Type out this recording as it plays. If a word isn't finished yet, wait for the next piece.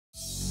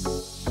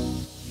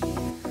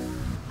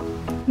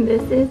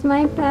This is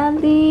my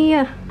belly.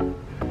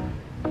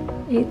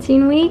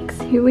 18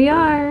 weeks, here we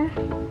are.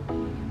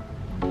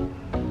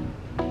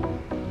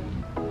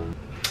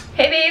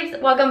 Hey babes,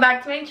 welcome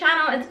back to my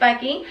channel. It's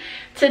Becky.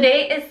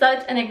 Today is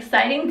such an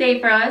exciting day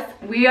for us.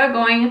 We are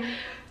going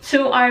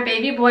to our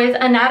baby boy's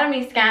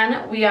anatomy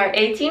scan. We are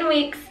 18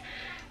 weeks.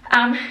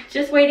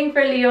 Just waiting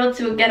for Leo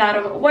to get out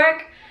of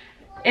work.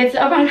 It's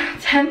around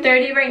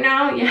 10:30 right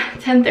now. Yeah,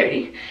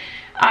 10:30.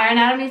 Our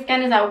anatomy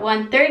scan is at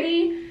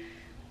 1:30.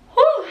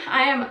 Whew,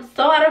 I am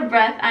so out of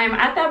breath. I am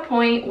at that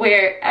point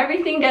where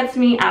everything gets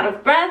me out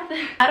of breath.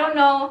 I don't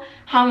know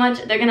how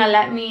much they're gonna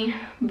let me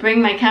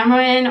bring my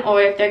camera in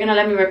or if they're gonna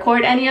let me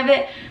record any of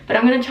it, but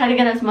I'm gonna try to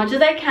get as much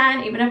as I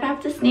can, even if I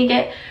have to sneak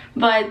it.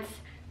 But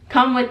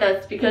come with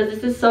us because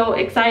this is so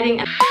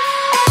exciting.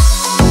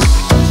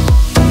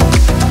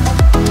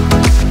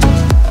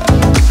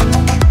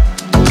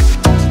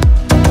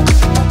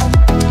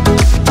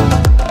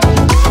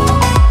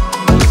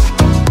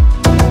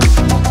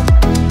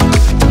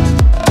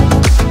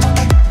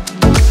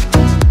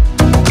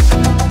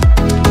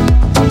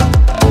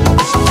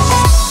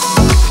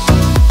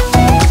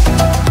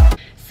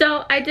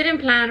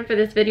 Plan for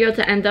this video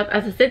to end up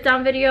as a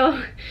sit-down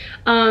video.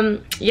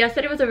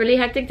 Yesterday was a really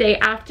hectic day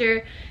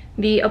after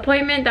the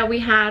appointment that we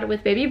had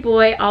with baby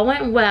boy. All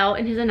went well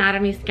in his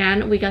anatomy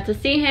scan. We got to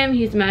see him.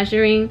 He's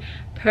measuring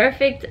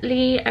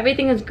perfectly.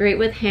 Everything is great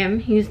with him.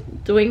 He's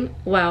doing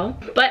well.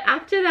 But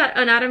after that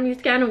anatomy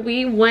scan,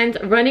 we went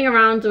running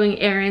around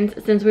doing errands.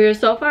 Since we were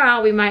so far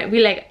out, we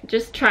like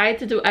just tried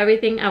to do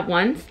everything at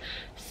once.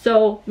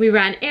 So we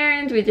ran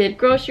errands, we did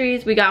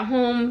groceries, we got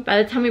home.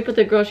 By the time we put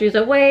the groceries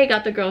away,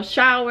 got the girls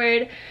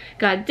showered,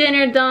 got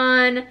dinner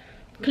done,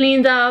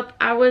 cleaned up.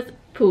 I was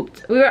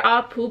pooped. We were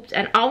all pooped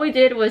and all we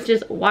did was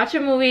just watch a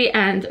movie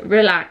and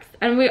relax.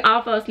 And we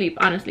all fell asleep,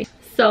 honestly.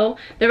 So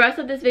the rest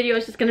of this video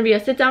is just gonna be a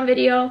sit down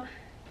video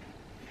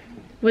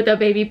with a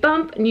baby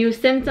bump, new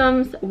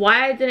symptoms,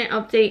 why I didn't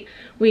update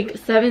week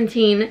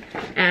 17,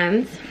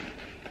 and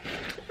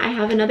I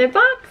have another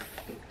box.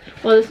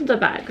 Well, this one's a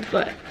bag,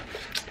 but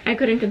I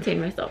couldn't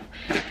contain myself.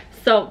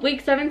 So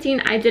week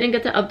 17 I didn't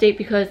get to update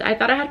because I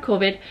thought I had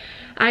COVID.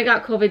 I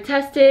got COVID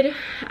tested.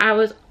 I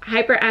was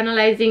hyper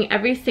analyzing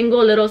every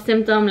single little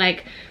symptom.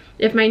 Like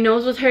if my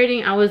nose was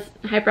hurting, I was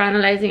hyper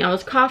analyzing. I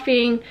was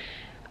coughing.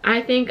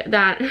 I think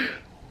that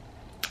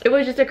it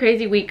was just a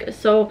crazy week,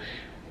 so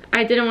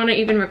I didn't want to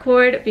even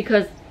record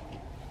because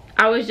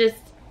I was just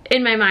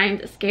in my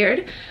mind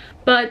scared.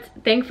 But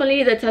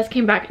thankfully the test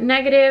came back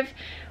negative.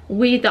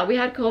 We thought we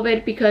had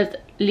COVID because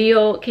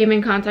Leo came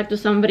in contact with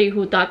somebody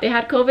who thought they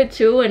had COVID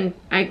too, and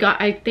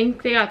I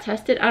think they got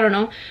tested, I don't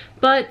know.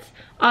 But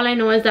all I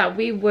know is that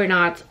we were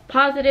not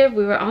positive,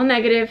 we were all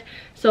negative.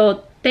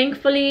 So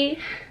thankfully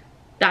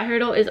that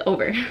hurdle is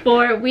over.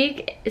 For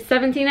week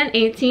 17 and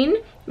 18,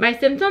 my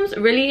symptoms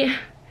really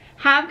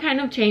have kind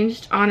of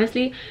changed,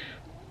 honestly.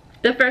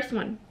 The first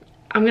one,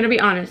 I'm gonna be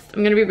honest,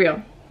 I'm gonna be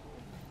real.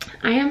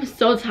 I am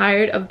so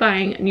tired of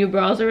buying new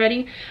bras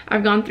already.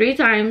 I've gone 3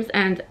 times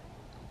and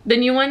the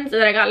new ones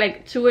that I got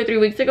like 2 or 3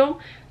 weeks ago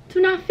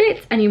do not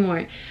fit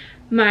anymore.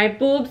 My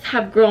boobs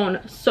have grown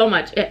so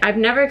much. I've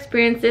never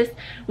experienced this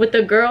with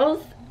the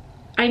girls.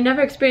 I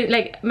never experienced,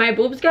 like, my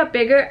boobs got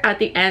bigger at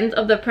the end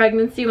of the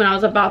pregnancy when I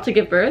was about to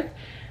give birth,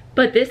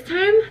 but this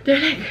time they're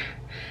like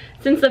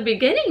since the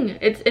beginning.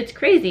 It's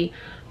crazy.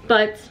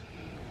 But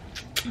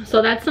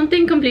so that's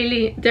something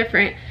completely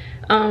different.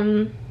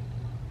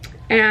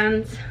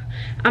 And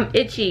I'm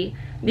itchy.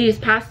 These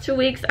past 2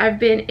 weeks I've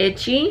been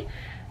itchy,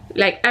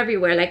 like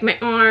everywhere, like my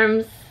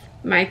arms,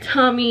 my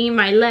tummy,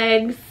 my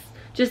legs,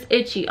 just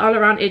itchy, all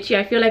around itchy.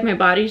 I feel like my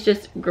body's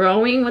just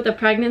growing with the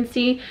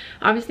pregnancy.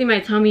 Obviously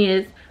my tummy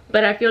is,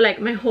 but I feel like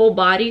my whole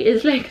body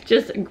is like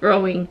just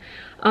growing.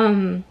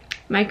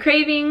 My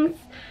cravings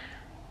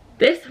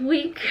this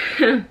week,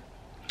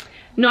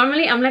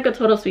 normally I'm like a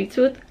total sweet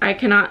tooth. I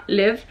cannot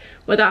live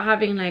without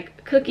having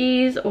like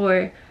cookies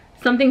or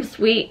something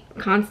sweet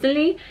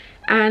constantly,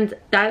 and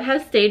that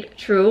has stayed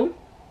true.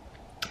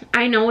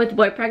 I know with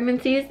boy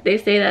pregnancies, they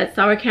say that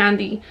sour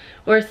candy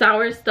or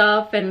sour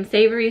stuff and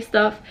savory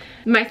stuff.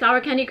 My sour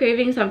candy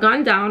cravings have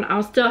gone down. I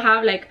still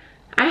have like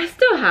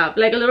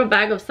a little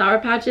bag of Sour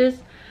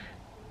Patches,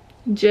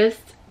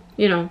 just,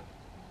 you know,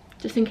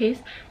 just in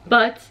case.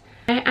 But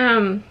I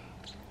am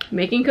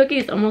making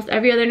cookies almost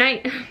every other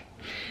night.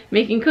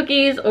 Making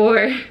cookies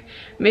or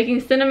making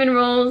cinnamon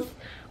rolls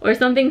or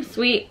something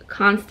sweet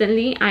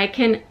constantly. I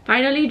can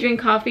finally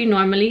drink coffee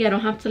normally. I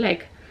don't have to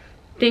like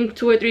think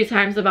 2 or 3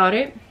 times about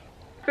it.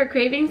 For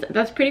cravings,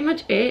 that's pretty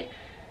much it.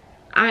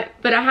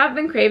 But I have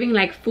been craving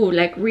like food,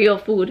 like real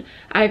food.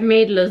 I've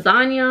made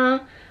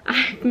lasagna,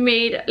 I've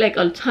made like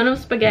a ton of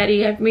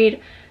spaghetti, I've made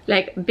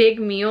like big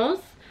meals,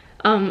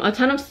 a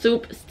ton of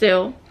soup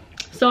still.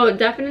 So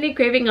definitely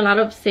craving a lot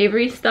of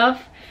savory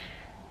stuff.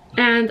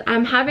 And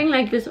I'm having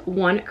like this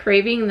one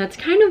craving that's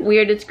kind of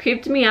weird. It's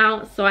creeped me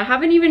out, so I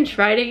haven't even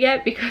tried it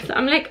yet because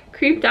I'm like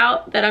creeped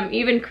out that I'm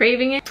even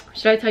craving it.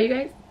 Should I tell you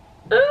guys?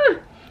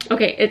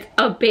 Okay, it's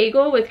a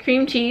bagel with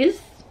cream cheese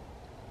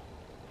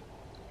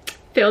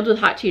filled with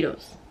hot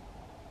Cheetos.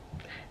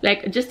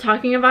 Like, just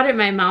talking about it,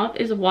 my mouth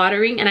is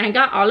watering. And I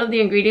got all of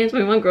the ingredients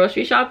when we went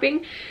grocery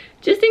shopping,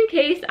 just in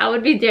case I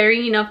would be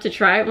daring enough to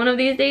try it one of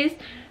these days.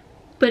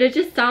 But it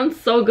just sounds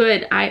so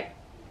good.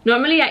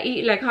 Normally I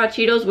eat like hot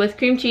Cheetos with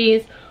cream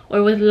cheese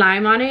or with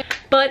lime on it,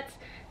 but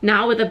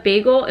now with a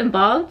bagel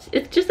involved,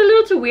 it's just a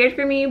little too weird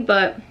for me,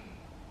 but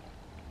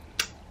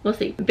we'll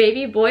see.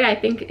 Baby boy, I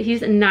think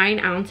he's 9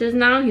 ounces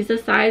now. He's the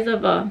size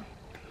of a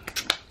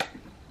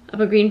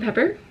green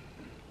pepper.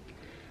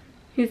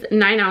 He's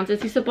 9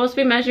 ounces. He's supposed to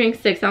be measuring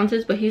 6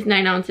 ounces, but he's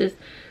 9 ounces.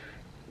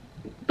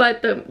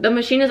 But the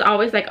machine is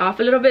always like off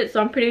a little bit, so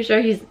I'm pretty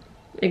sure he's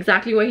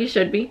exactly where he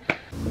should be.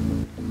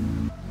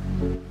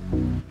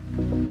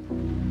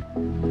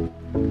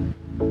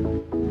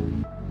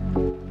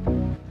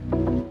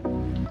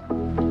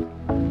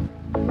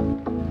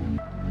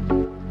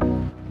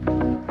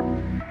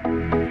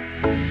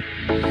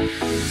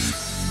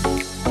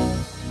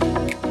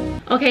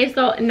 Okay,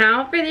 so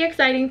now for the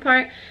exciting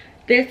part.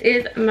 This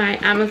is my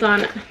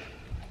Amazon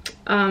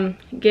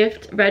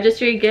gift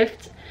registry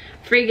gift,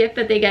 free gift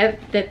that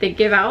they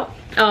give out.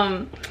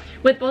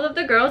 With both of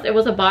the girls, it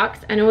was a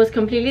box and it was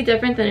completely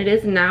different than it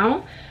is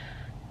now.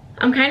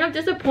 I'm kind of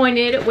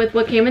disappointed with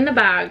what came in the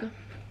bag.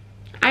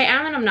 I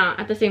am and I'm not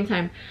at the same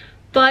time.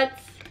 But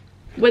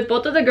with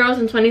both of the girls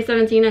in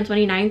 2017 and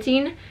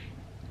 2019,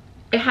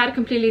 it had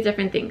completely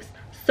different things.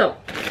 So,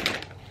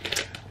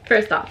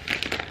 first off,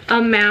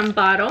 a ma'am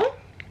bottle,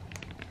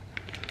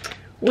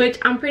 which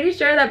I'm pretty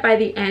sure that by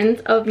the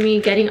end of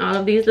me getting all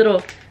of these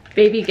little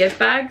baby gift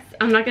bags,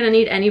 I'm not gonna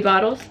need any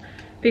bottles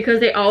because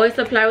they always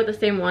supply with the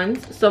same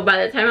ones. So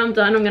by the time I'm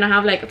done, I'm gonna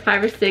have like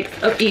 5 or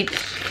 6 of each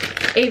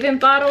Avon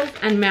bottles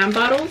and ma'am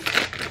bottles,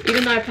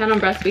 even though I plan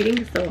on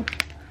breastfeeding. So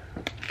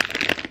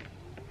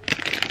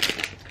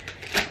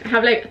I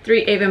have like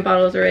 3 Avon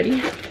bottles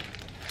already.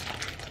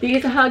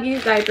 These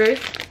Huggies diapers.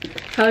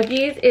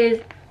 Huggies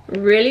is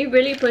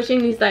really pushing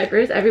these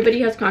diapers. Everybody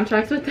has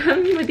contracts with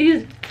them with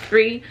these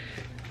free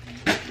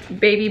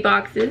baby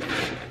boxes.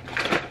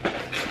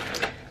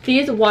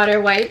 These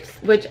water wipes,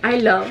 which I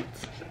loved.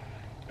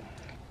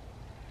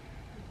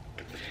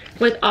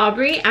 With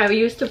Aubrey, I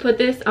used to put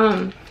this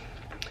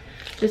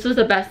this was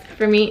the best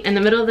for me. In the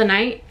middle of the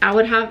night, I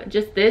would have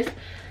just this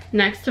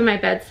next to my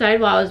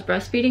bedside while I was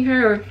breastfeeding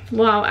her, or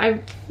well, I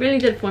really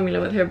did formula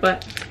with her,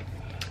 but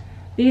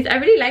these, I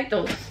really like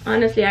those.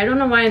 Honestly, I don't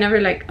know why I never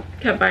like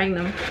kept buying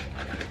them.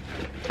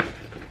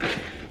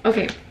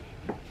 Okay,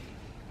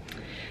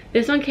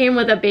 this one came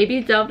with a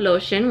baby Dove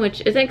lotion,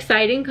 which is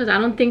exciting because I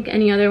don't think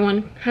any other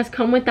one has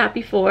come with that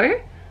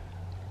before.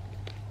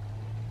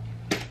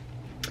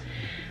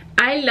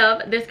 I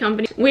love this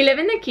company. We live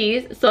in the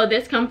Keys, so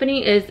this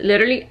company is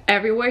literally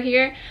everywhere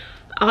here.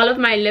 All of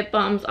my lip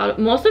balms,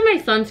 most of my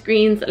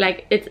sunscreens,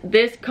 like, it's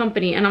this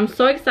company, and I'm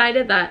so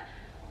excited that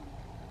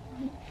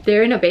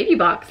they're in a baby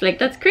box. Like,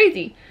 that's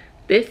crazy.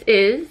 This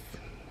is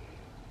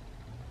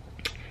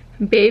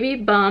Baby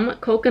Bum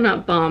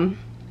Coconut Balm.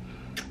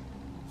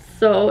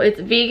 So it's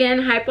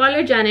vegan,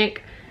 hypoallergenic.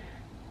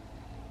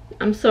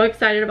 I'm so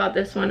excited about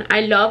this one.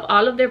 I love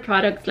all of their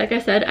products. Like I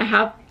said, I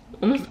have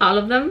almost all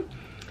of them.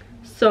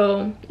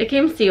 So it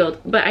came sealed,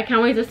 but I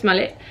can't wait to smell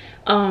it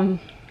and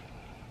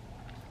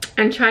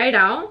try it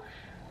out.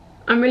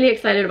 I'm really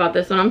excited about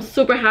this one. I'm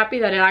super happy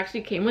that it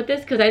actually came with this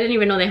because I didn't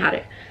even know they had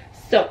it.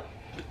 So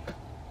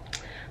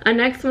the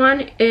next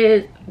one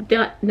is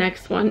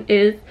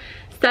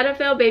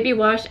Cetaphil baby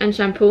wash and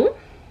shampoo.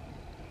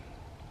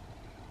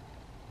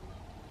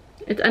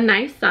 It's a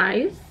nice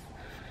size.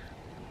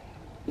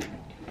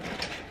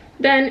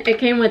 Then it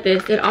came with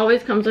this. It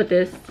always comes with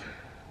this.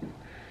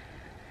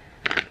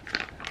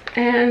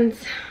 And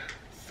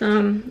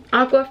some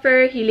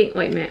Aquaphor healing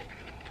ointment,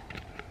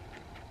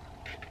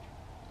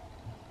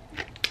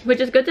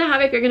 which is good to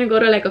have if you're gonna go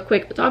to like a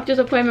quick doctor's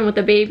appointment with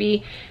a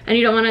baby and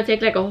you don't want to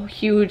take like a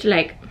huge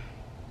like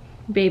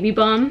baby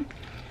balm.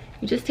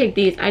 You just take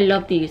these. I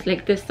love these,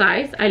 like this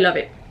size, I love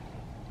it.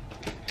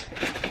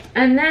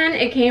 And then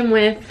it came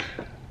with,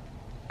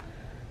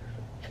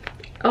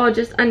 oh,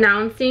 just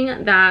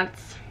announcing that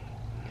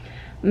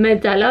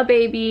Medela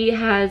Baby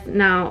has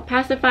now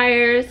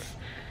pacifiers,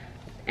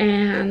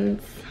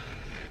 and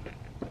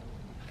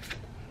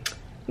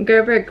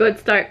Gerber Good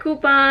Start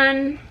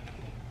coupon.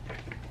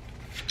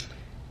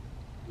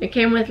 It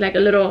came with like a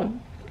little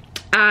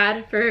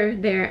ad for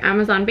their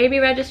Amazon baby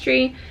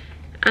registry,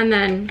 and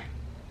then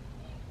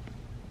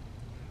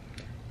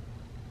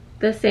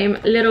the same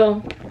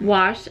little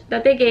wash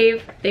that they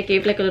gave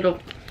like a little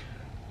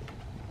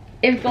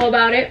info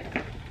about it,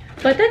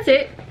 but that's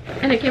it.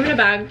 And it came in a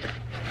bag.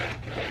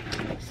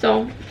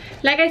 So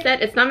like I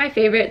said, it's not my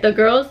favorite. The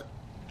girls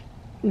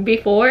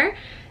before,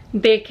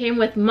 they came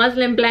with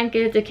muslin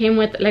blankets, it came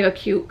with like a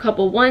cute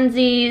couple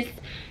onesies,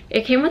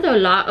 it came with a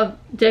lot of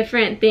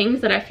different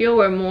things that I feel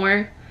were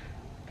more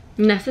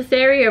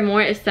necessary or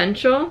more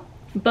essential.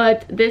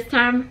 But this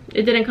time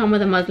it didn't come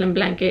with a muslin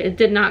blanket, it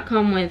did not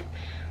come with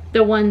the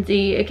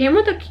onesie. It came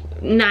with a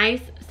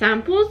nice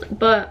samples,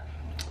 but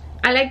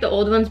I like the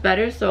old ones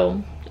better,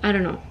 so I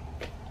don't know.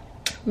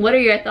 What are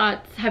your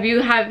thoughts? Have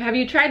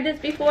you tried this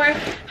before?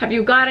 Have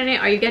you gotten it?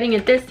 Are you getting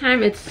it this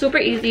time? It's super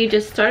easy.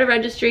 Just start a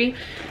registry,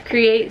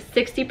 create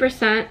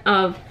 60%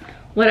 of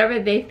whatever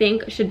they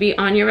think should be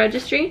on your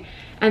registry,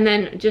 and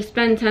then just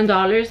spend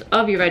 $10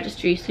 of your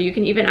registry. So you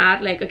can even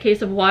add like a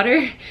case of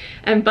water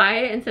and buy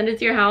it and send it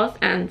to your house,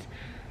 and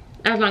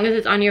as long as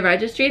it's on your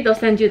registry, they'll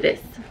send you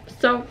this.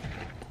 So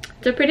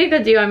it's a pretty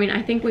good deal. I mean,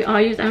 I think we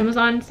all use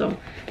Amazon, so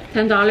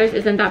 $10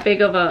 isn't that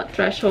big of a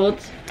threshold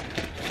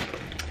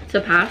to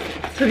pass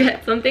to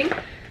get something.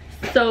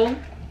 So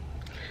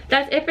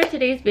that's it for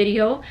today's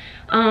video.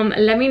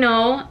 Let me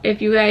know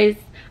if you guys,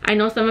 I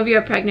know some of you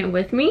are pregnant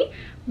with me.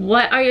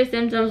 What are your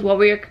symptoms? What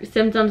were your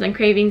symptoms and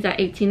cravings at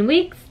 18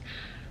 weeks?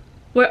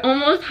 We're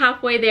almost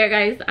halfway there,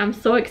 guys. I'm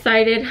so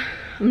excited.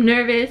 I'm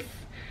nervous.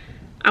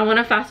 I want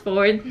to fast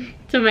forward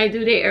to my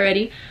due date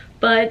already.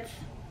 But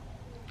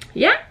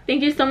yeah,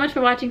 thank you so much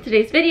for watching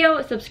today's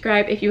video.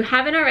 Subscribe if you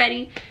haven't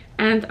already,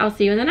 and I'll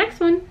see you in the next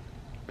one.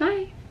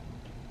 Bye.